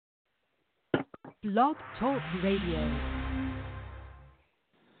Blog Talk Radio.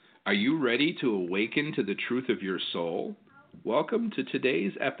 Are you ready to awaken to the truth of your soul? Welcome to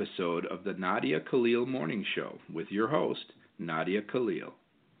today's episode of the Nadia Khalil Morning Show with your host, Nadia Khalil.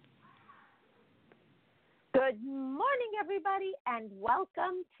 Good morning, everybody, and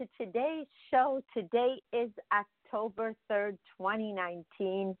welcome to today's show. Today is October 3rd,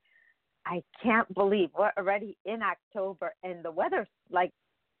 2019. I can't believe we're already in October, and the weather's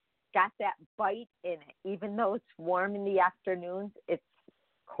got that bite in it. Even though it's warm in the afternoons, it's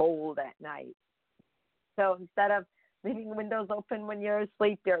cold at night. So instead of leaving windows open when you're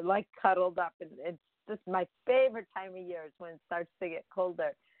asleep, you're cuddled up, and it's just my favorite time of year is when it starts to get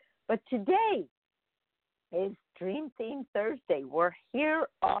colder. But today is Dream Theme Thursday. We're here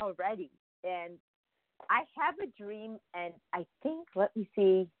already, and I have a dream, and I think, let me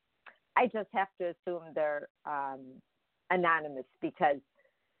see, I just have to assume they're anonymous, because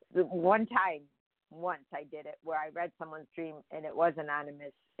once I did it where I read someone's dream and it was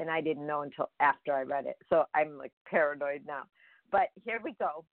anonymous, and I didn't know until after I read it. So I'm paranoid now. But here we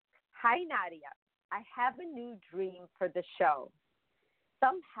go. Hi, Nadia. I have a new dream for the show.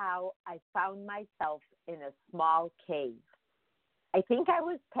 Somehow I found myself in a small cave. I think I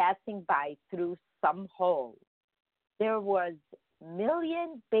was passing by through some hole. There was a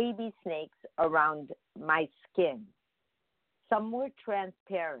million baby snakes around my skin. Some were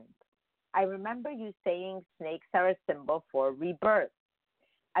transparent. I remember you saying snakes are a symbol for rebirth.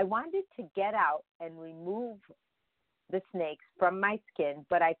 I wanted to get out and remove the snakes from my skin,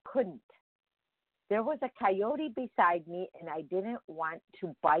 but I couldn't. There was a coyote beside me, and I didn't want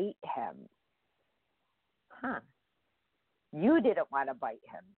to bite him. You didn't want to bite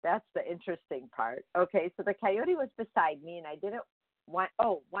him. That's the interesting part. Okay, so the coyote was beside me, and I didn't want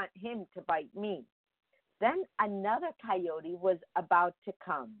him to bite me. Then another coyote was about to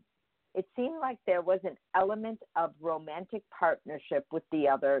come. It seemed like there was an element of romantic partnership with the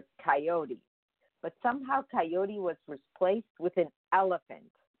other coyote, but somehow coyote was replaced with an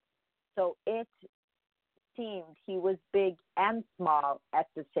elephant. So it seemed he was big and small at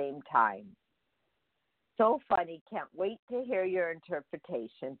the same time. So funny. Can't wait to hear your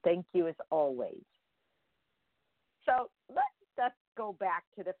interpretation. Thank you as always. So let's go back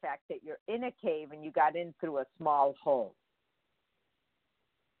to the fact that you're in a cave and you got in through a small hole.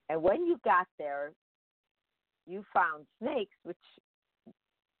 And when you got there, you found snakes, which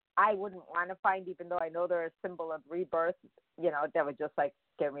I wouldn't want to find, even though I know they're a symbol of rebirth. That would just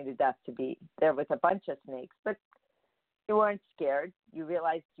scare me to death to be there with a bunch of snakes. But you weren't scared. You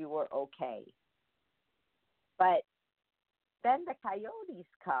realized you were okay. But then the coyotes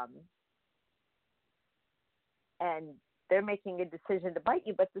come, and they're making a decision to bite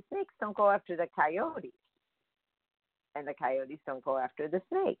you, but the snakes don't go after the coyotes, and the coyotes don't go after the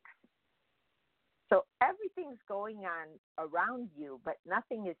snakes. So everything's going on around you, but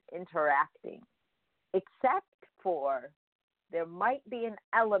nothing is interacting, except for there might be an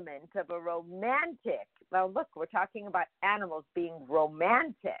element of a romantic. Now, look, we're talking about animals being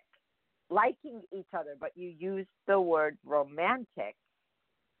romantic, liking each other, but you use the word romantic,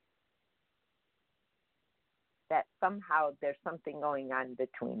 that somehow there's something going on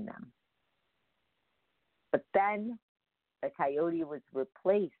between them. But then the coyote was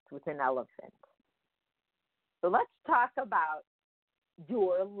replaced with an elephant. So let's talk about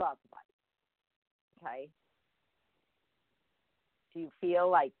your love life, okay? Do you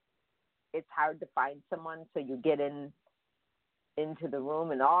feel like it's hard to find someone, so you get into the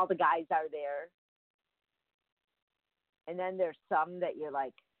room and all the guys are there? And then there's some that you're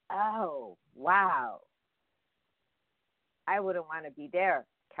like, oh, wow, I wouldn't want to be there,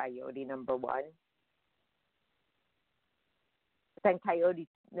 coyote number one. Then coyote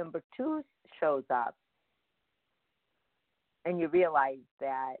number two shows up, and you realize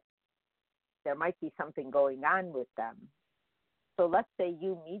that there might be something going on with them. So let's say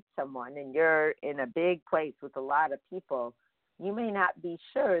you meet someone and you're in a big place with a lot of people. You may not be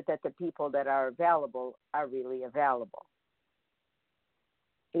sure that the people that are available are really available.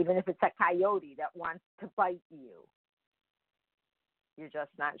 Even if it's a coyote that wants to bite you, you're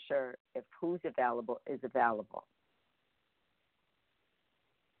just not sure if who's available is available.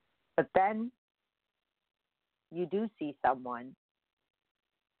 But then you do see someone,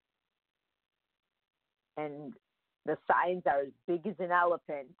 and the signs are as big as an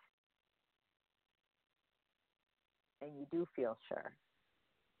elephant, and you do feel sure.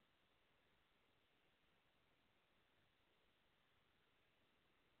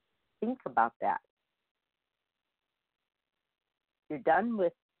 Think about that. You're done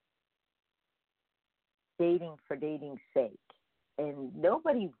with dating for dating's sake. And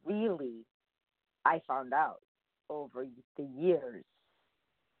nobody really I found out over the years,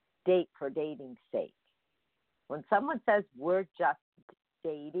 date for dating's sake. When someone says we're just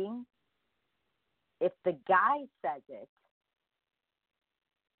dating, if the guy says it,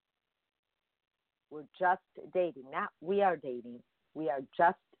 we're just dating, not we are dating, we are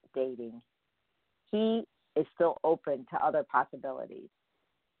just dating, he is still open to other possibilities.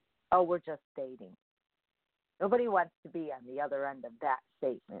 Oh, we're just dating. Nobody wants to be on the other end of that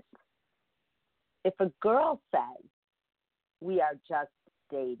statement. If a girl says we are just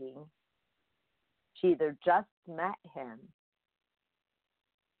dating, she either just met him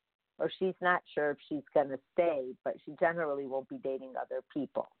or she's not sure if she's going to stay, but she generally won't be dating other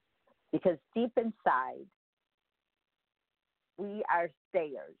people. Because deep inside, we are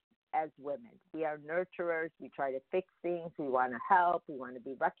stayers as women. We are nurturers. We try to fix things. We want to help. We want to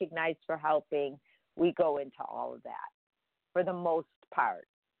be recognized for helping. We go into all of that for the most part.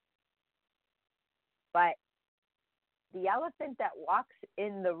 But the elephant that walks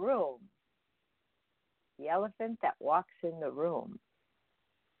in the room,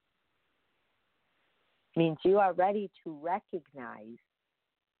 means you are ready to recognize,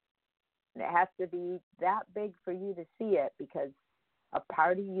 and it has to be that big for you to see it, because a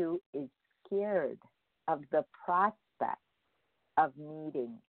part of you is scared of the prospect of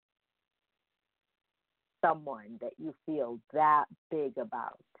meeting someone that you feel that big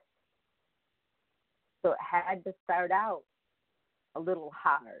about. So it had to start out a little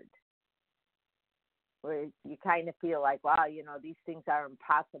hard, where you kind of feel like, wow, these things are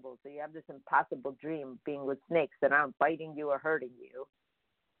impossible. So you have this impossible dream of being with snakes that aren't biting you or hurting you.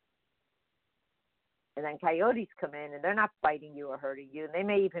 And then coyotes come in and they're not biting you or hurting you. And they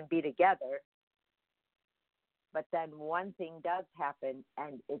may even be together. But then one thing does happen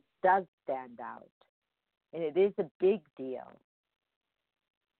and it does stand out. And it is a big deal.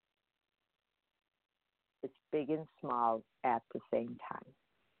 It's big and small at the same time.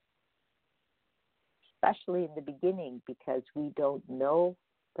 Especially in the beginning, because we don't know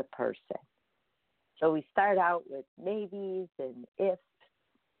the person. So we start out with maybes and ifs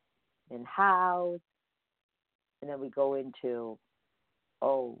and hows, and then we go into,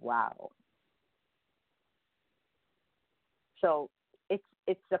 oh, wow. So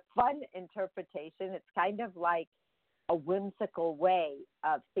it's a fun interpretation. It's kind of like a whimsical way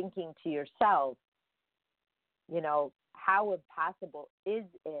of thinking to yourself, how impossible is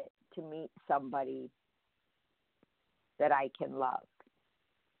it to meet somebody that I can love?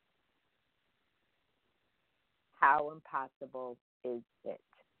 How impossible is it?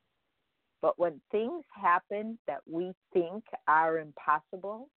 But when things happen that we think are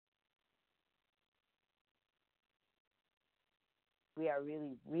impossible, we are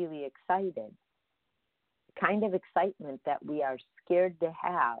really, really excited. The kind of excitement that we are scared to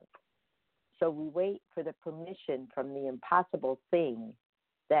have. So we wait for the permission from the impossible thing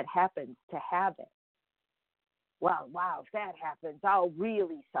that happens to have it. Well, wow, if that happens, I'll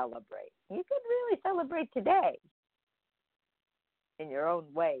really celebrate. You could really celebrate today in your own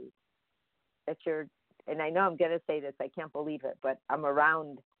way. And I know I'm going to say this, I can't believe it, but I'm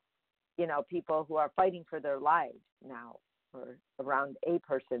around, people who are fighting for their lives now, or around a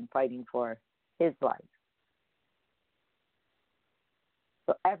person fighting for his life.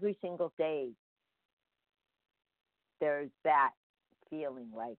 So every single day, there's that feeling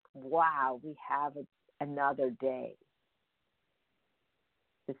like, wow, we have another day.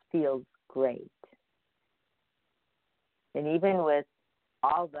 This feels great. And even with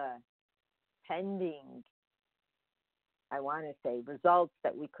all the pending, I want to say, results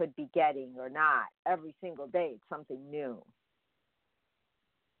that we could be getting or not, every single day it's something new.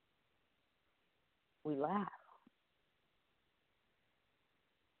 We laugh.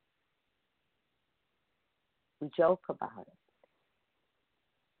 We joke about it.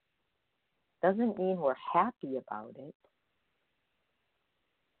 Doesn't mean we're happy about it,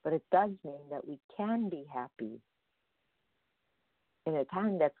 but it does mean that we can be happy in a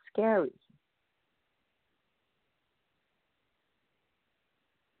time that's scary.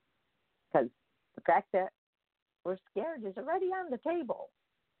 Because the fact that we're scared is already on the table.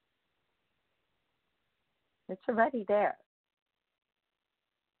 It's already there.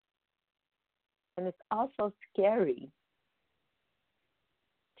 And it's also scary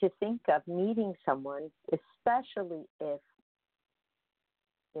to think of meeting someone, especially if,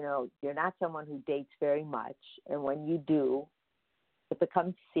 you're not someone who dates very much. And when you do, it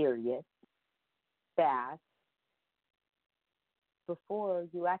becomes serious, fast, before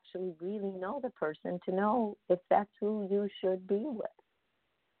you actually really know the person to know if that's who you should be with.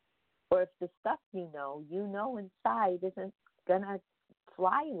 Or if the stuff you know inside isn't going to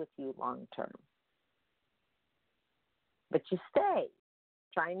fly with you long term. but you stay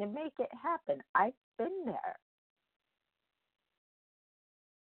trying to make it happen. I've been there.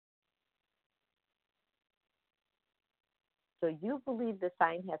 So you believe the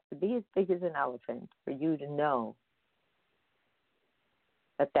sign has to be as big as an elephant for you to know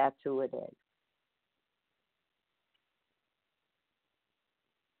that that's who it is.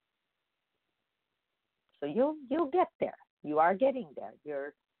 So you'll get there. You are getting there.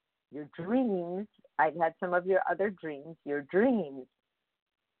 Your dreams, I've had some of your other dreams. Your dreams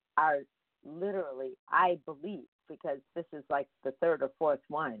are literally, I believe, because this is like the third or fourth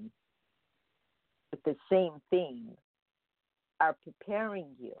one with the same theme, are preparing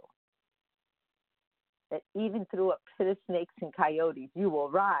you that even through a pit of snakes and coyotes, you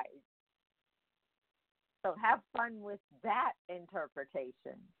will rise. So have fun with that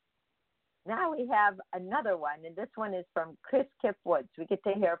interpretation. Now we have another one, and this one is from Chris Kip Woods. We get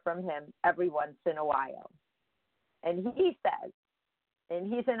to hear from him every once in a while. And he says,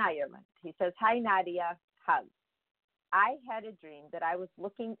 and he's in Ireland, he says, "Hi, Nadia, hugs. I had a dream that I was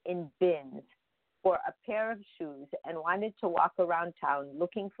looking in bins for a pair of shoes and wanted to walk around town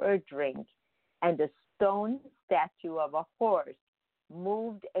looking for a drink, and a stone statue of a horse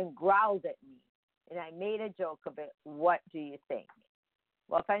moved and growled at me, and I made a joke of it. What do you think?"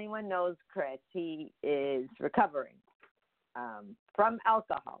 Well, if anyone knows Chris, he is recovering from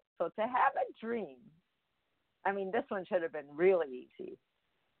alcohol. So to have a dream, I mean, this one should have been really easy.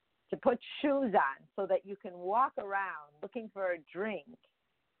 To put shoes on so that you can walk around looking for a drink,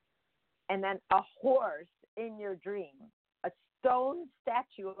 and then a horse in your dream, a stone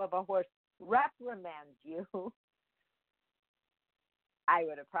statue of a horse reprimands you, I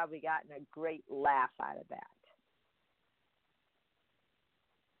would have probably gotten a great laugh out of that.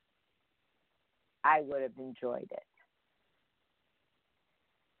 I would have enjoyed it.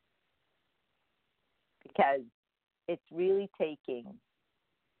 Because it's really taking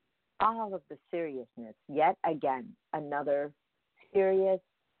all of the seriousness, yet again, another serious,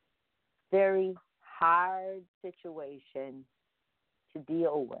 very hard situation to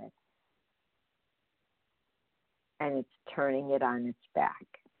deal with, and it's turning it on its back.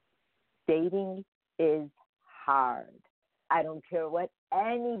 Dating is hard. I don't care what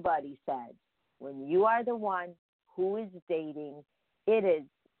anybody says. When you are the one who is dating, it is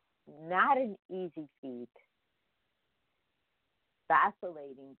not an easy feat,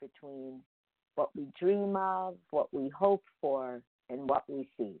 vacillating between what we dream of, what we hope for, and what we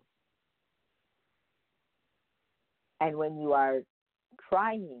see. And when you are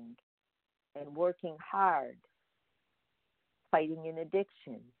trying and working hard, fighting an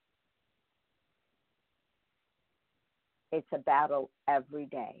addiction, it's a battle every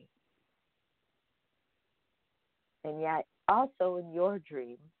day. And yet, also in your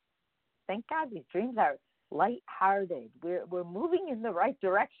dreams, thank God these dreams are lighthearted. We're moving in the right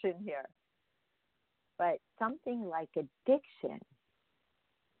direction here. But something like addiction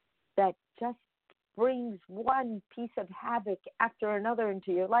that just brings one piece of havoc after another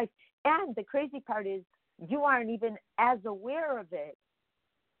into your life. And the crazy part is you aren't even as aware of it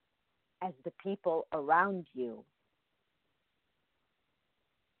as the people around you.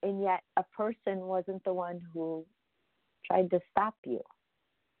 And yet a person wasn't the one who tried to stop you.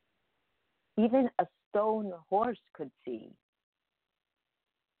 Even a stone horse could see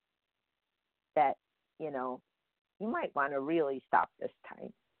that, you might want to really stop this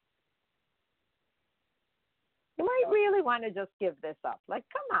time. You might really want to just give this up. Like,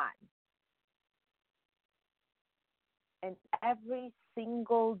 come on. And every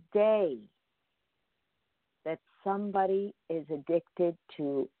single day that somebody is addicted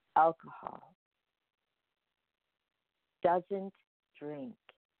to alcohol, doesn't drink,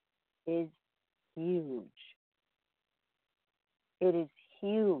 is huge. It is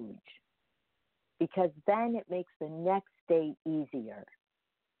huge because then it makes the next day easier.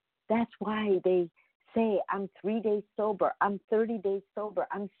 That's why they say, I'm 3 days sober, I'm 30 days sober,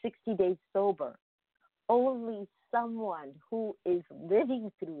 I'm 60 days sober. Only someone who is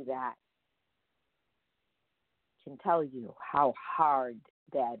living through that can tell you how hard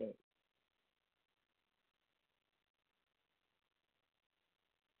that is.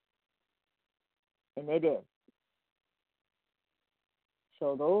 And it is.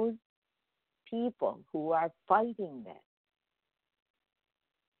 So those people who are fighting this,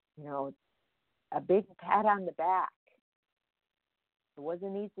 a big pat on the back. It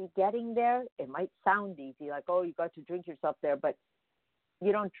wasn't easy getting there. It might sound easy, like, oh, you got to drink yourself there, but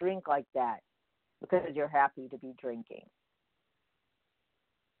you don't drink like that because you're happy to be drinking.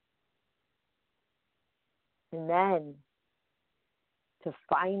 And then to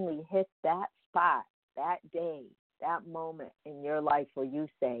finally hit that spot that day that moment in your life where you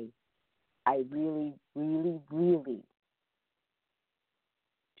say, I really, really, really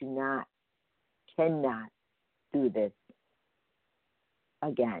cannot do this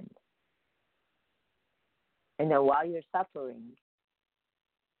again. And then while you're suffering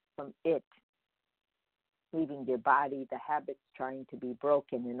from it leaving your body, the habits trying to be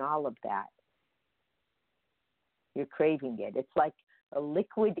broken and all of that, you're craving it. It's like a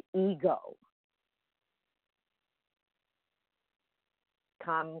liquid ego.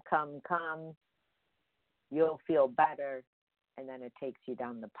 Come, come, come. You'll feel better. And then it takes you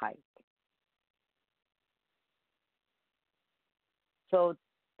down the pike. So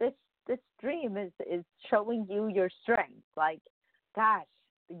this dream is showing you your strength. Like, gosh,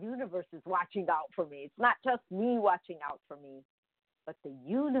 the universe is watching out for me. It's not just me watching out for me, but the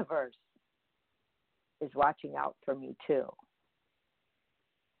universe is watching out for me too.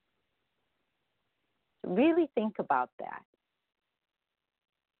 Really think about that.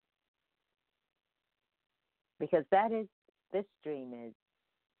 Because this dream is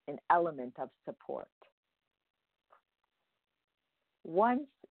an element of support. Once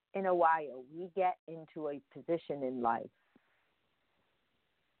in a while, we get into a position in life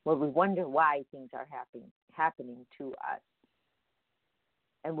where we wonder why things are happening to us.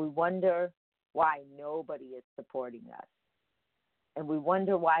 And we wonder why nobody is supporting us. And we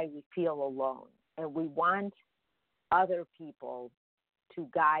wonder why we feel alone. And we want other people to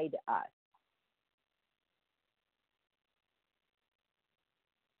guide us.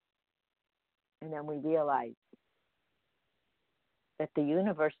 And then we realize that the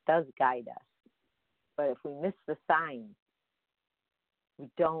universe does guide us. But if we miss the signs, we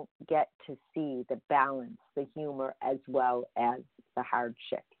don't get to see the balance, the humor, as well as the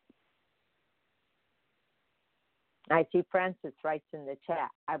hardship. I see Francis writes in the chat,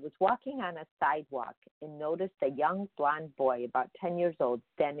 I was walking on a sidewalk and noticed a young blonde boy about 10 years old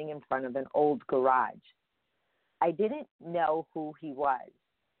standing in front of an old garage. I didn't know who he was.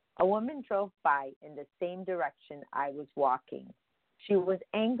 A woman drove by in the same direction I was walking. She was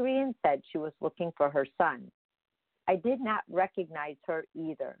angry and said she was looking for her son. I did not recognize her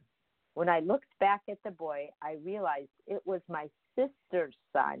either. When I looked back at the boy, I realized it was my sister's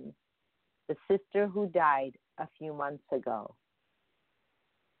son, the sister who died a few months ago.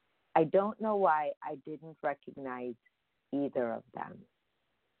 I don't know why I didn't recognize either of them.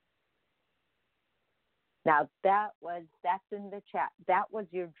 Now, that's in the chat. That was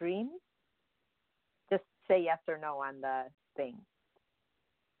your dream? Just say yes or no on the thing.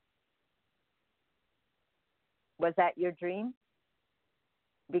 Was that your dream?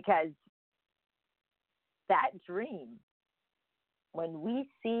 Because that dream, when we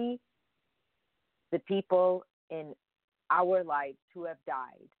see the people in our lives who have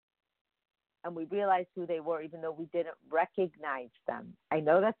died, and we realize who they were, even though we didn't recognize them. I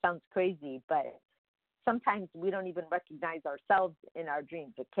know that sounds crazy, but sometimes we don't even recognize ourselves in our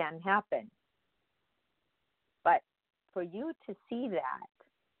dreams. It can happen. But for you to see that,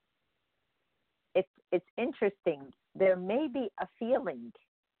 it's interesting. There may be a feeling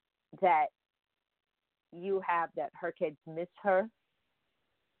that you have that her kids miss her.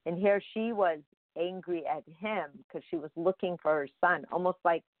 And here she was angry at him because she was looking for her son, almost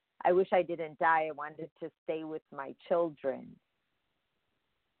like, I wish I didn't die. I wanted to stay with my children.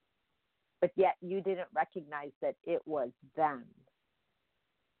 But yet you didn't recognize that it was them.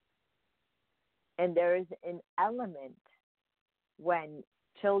 And there is an element when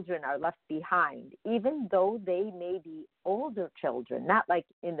children are left behind, even though they may be older children, not like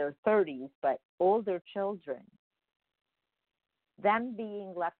in their 30s, but older children. Them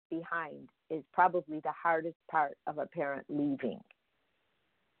being left behind is probably the hardest part of a parent leaving.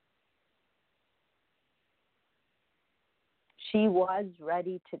 She was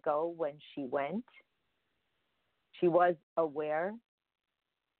ready to go when she went. She was aware.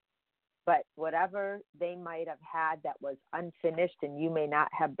 But whatever they might have had that was unfinished and you may not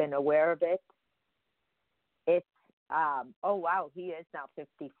have been aware of it, it's, oh, wow, he is now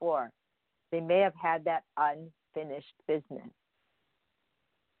 54. They may have had that unfinished business.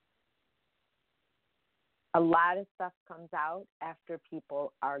 A lot of stuff comes out after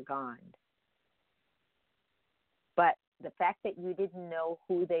people are gone. But the fact that you didn't know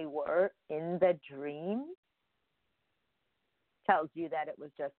who they were in the dream tells you that it was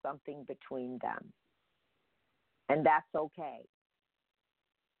just something between them. And that's okay.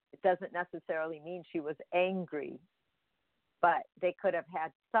 It doesn't necessarily mean she was angry, but they could have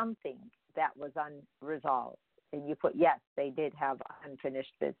had something that was unresolved. And you put, yes, they did have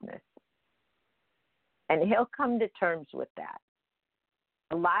unfinished business. And he'll come to terms with that.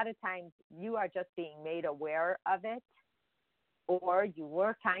 A lot of times you are just being made aware of it, or you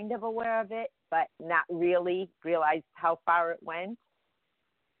were kind of aware of it, but not really realized how far it went.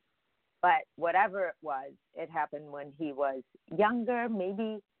 But whatever it was, it happened when he was younger.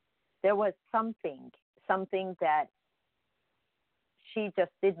 Maybe there was something that she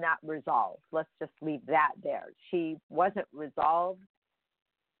just did not resolve. Let's just leave that there. She wasn't resolved.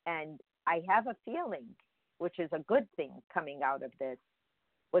 And I have a feeling, which is a good thing coming out of this,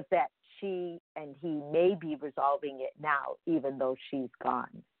 was that she and he may be resolving it now, even though she's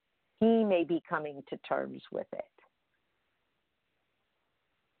gone. He may be coming to terms with it.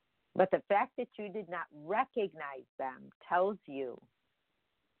 But the fact that you did not recognize them tells you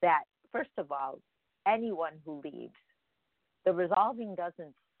that, first of all, anyone who leaves, the resolving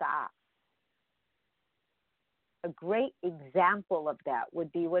doesn't stop. A great example of that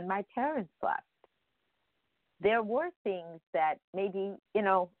would be when my parents left. There were things that maybe,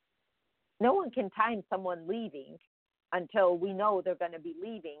 no one can time someone leaving until we know they're going to be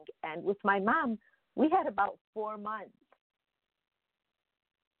leaving. And with my mom, we had about 4 months.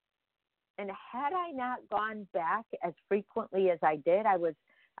 And had I not gone back as frequently as I did, I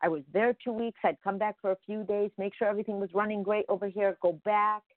was there 2 weeks. I'd come back for a few days, make sure everything was running great over here, go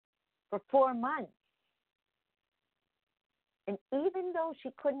back for 4 months. And even though she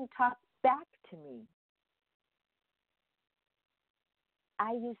couldn't talk back to me,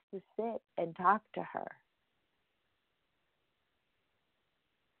 I used to sit and talk to her.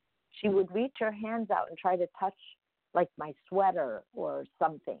 She would reach her hands out and try to touch like my sweater or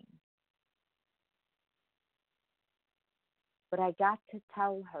something. But I got to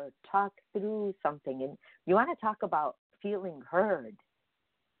tell her, talk through something. And you want to talk about feeling heard.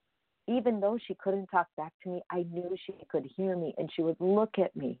 Even though she couldn't talk back to me, I knew she could hear me, and she would look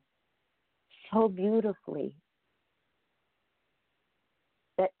at me so beautifully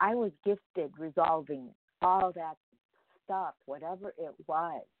that I was gifted resolving all that stuff, whatever it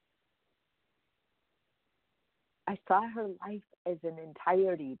was. I saw her life as an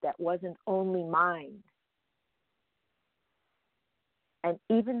entirety that wasn't only mine. And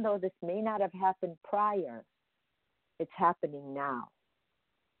even though this may not have happened prior, it's happening now.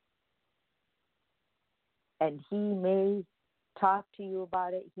 And he may talk to you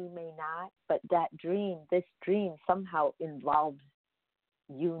about it, he may not, but this dream somehow involves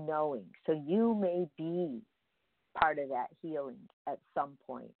you knowing. So you may be part of that healing at some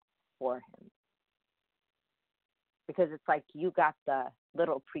point for him. Because it's like you got the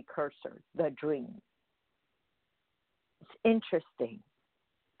little precursor, the dream. It's interesting.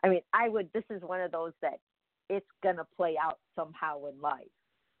 I mean, this is one of those that it's going to play out somehow in life.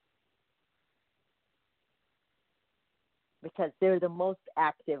 Because they're the most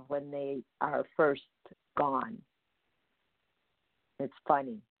active when they are first gone. It's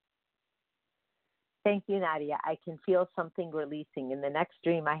funny. Thank you, Nadia. I can feel something releasing. In the next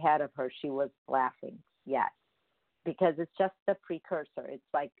dream I had of her, she was laughing. Yes. Because it's just the precursor. It's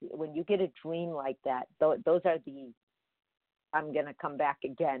like when you get a dream like that, those are the I'm going to come back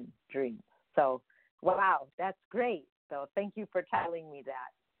again dreams. So, wow, that's great. So thank you for telling me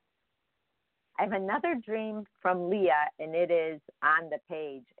that. I have another dream from Leah, and it is on the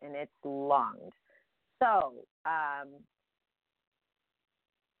page, and it's long. So,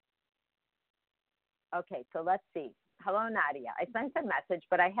 okay, so let's see. Hello, Nadia. I sent a message,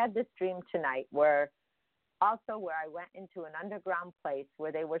 but I had this dream tonight where I went into an underground place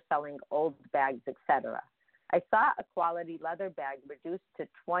where they were selling old bags, etc. I saw a quality leather bag reduced to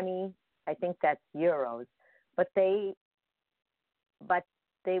 20, I think that's euros, but they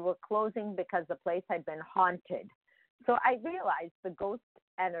were closing because the place had been haunted. So I realized the ghost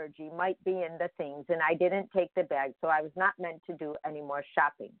energy might be in the things, and I didn't take the bag, so I was not meant to do any more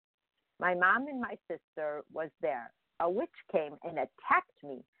shopping. My mom and my sister was there. A witch came and attacked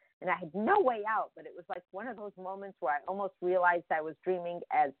me, and I had no way out, but it was like one of those moments where I almost realized I was dreaming,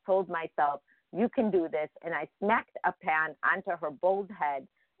 as told myself, you can do this, and I smacked a pan onto her bald head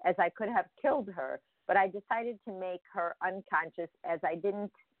as I could have killed her, but I decided to make her unconscious as I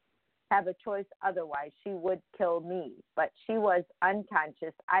didn't have a choice otherwise. She would kill me, but she was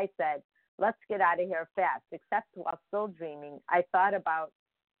unconscious. I said, let's get out of here fast, except while still dreaming, I thought about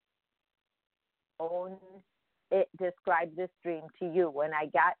it described this dream to you when I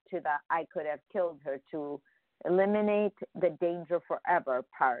got to the I could have killed her to eliminate the danger forever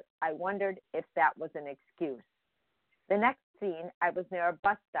part. I wondered if that was an excuse. The next scene, I was near a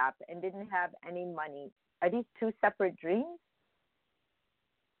bus stop and didn't have any money. Are these two separate dreams?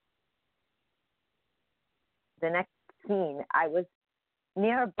 The next scene, I was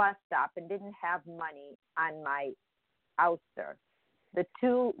near a bus stop and didn't have money on my ouster. The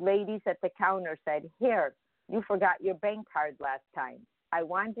two ladies at the counter said, "Here, you forgot your bank card last time." I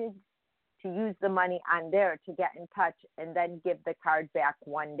wanted to use the money on there to get in touch and then give the card back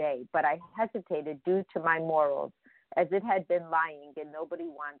one day, but I hesitated due to my morals, as it had been lying and nobody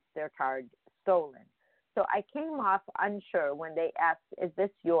wants their card stolen. So I came off unsure when they asked, "Is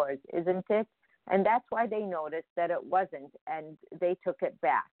this yours, isn't it?" And that's why they noticed that it wasn't, and they took it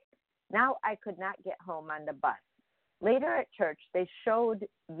back. Now I could not get home on the bus. Later at church, they showed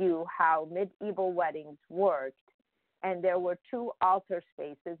you how medieval weddings worked, and there were two altar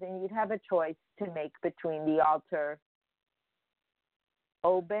spaces, and you'd have a choice to make between the altar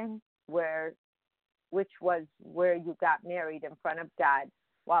oben, which was where you got married in front of God,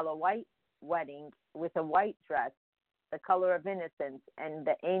 while a white wedding with a white dress, the color of innocence, and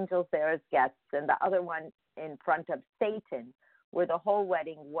the angels there as guests, and the other one in front of Satan, where the whole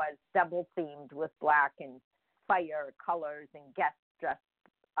wedding was double themed with black and fire colors and guests dressed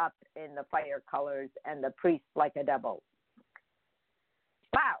up in the fire colors and the priest like a devil.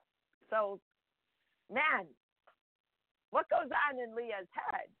 Wow. So, man, what goes on in Leah's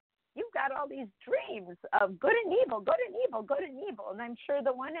head? You've got all these dreams of good and evil, good and evil, good and evil. And I'm sure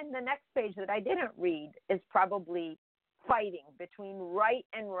the one in the next page that I didn't read is probably fighting between right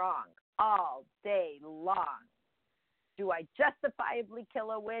and wrong all day long. Do I justifiably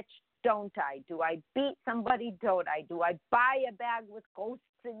kill a witch? Don't I? Do I beat somebody? Don't I? Do I buy a bag with ghosts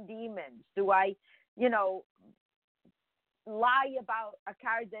and demons? Do I, lie about a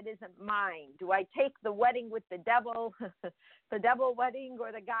card that isn't mine? Do I take the wedding with the devil, the devil wedding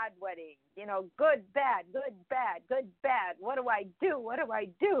or the God wedding? Good, bad, good, bad, good, bad. What do I do? What do I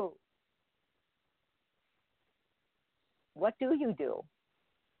do? What do you do?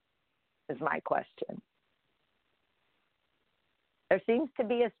 Is my question. There seems to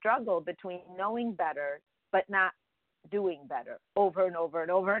be a struggle between knowing better but not doing better over and over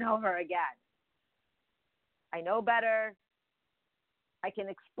and over and over again. I know better. I can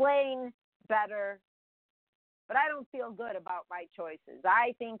explain better, but I don't feel good about my choices.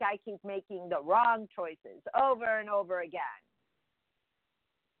 I think I keep making the wrong choices over and over again.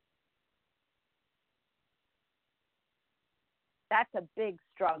 That's a big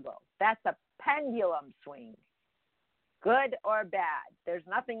struggle. That's a pendulum swing. Good or bad. There's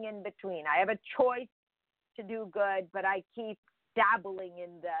nothing in between. I have a choice to do good, but I keep dabbling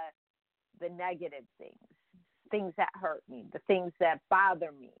in the negative things that hurt me, the things that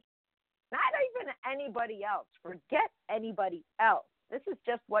bother me. Not even anybody else. Forget anybody else. This is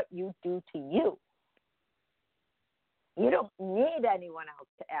just what you do to you. You don't need anyone else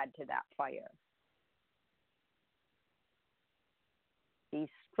to add to that fire. These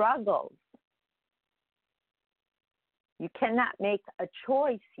struggles. You cannot make a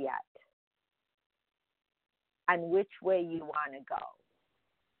choice yet on which way you want to go.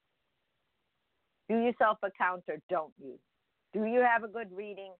 Do yourself a count or don't you? Do you have a good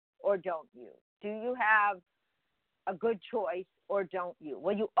reading or don't you? Do you have a good choice or don't you?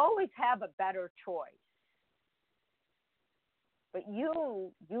 Well, you always have a better choice. But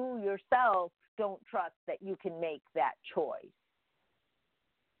you yourself don't trust that you can make that choice.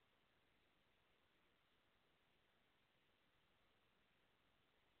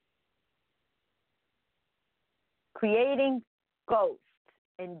 Creating ghosts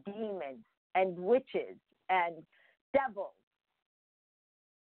and demons and witches and devils.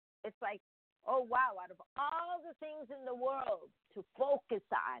 It's like, oh, wow, out of all the things in the world to focus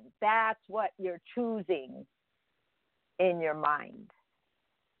on, that's what you're choosing in your mind.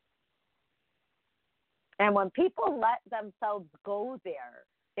 And when people let themselves go there,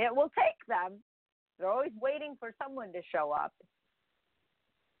 it will take them. They're always waiting for someone to show up.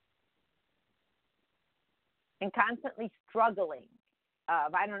 And constantly struggling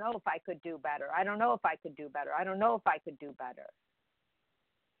of, I don't know if I could do better. I don't know if I could do better. I don't know if I could do better.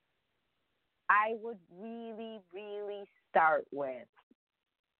 I would really, really start with,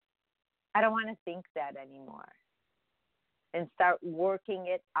 I don't want to think that anymore. And start working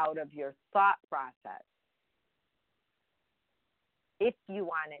it out of your thought process. If you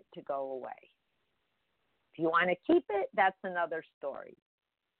want it to go away. If you want to keep it, that's another story.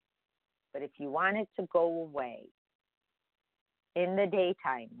 But if you want it to go away in the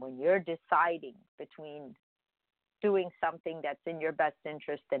daytime when you're deciding between doing something that's in your best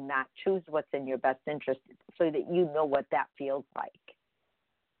interest and not, choose what's in your best interest so that you know what that feels like.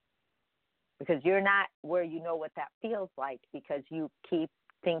 Because you're not where you know what that feels like because you keep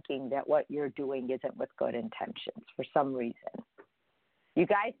thinking that what you're doing isn't with good intentions for some reason. You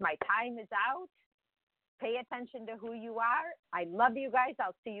guys, my time is out. Pay attention to who you are. I love you guys.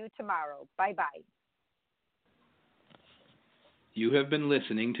 I'll see you tomorrow. Bye-bye. You have been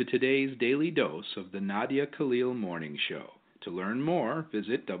listening to today's daily dose of the Nadia Khalil Morning Show. To learn more,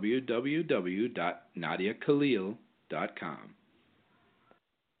 visit www.nadiakhalil.com.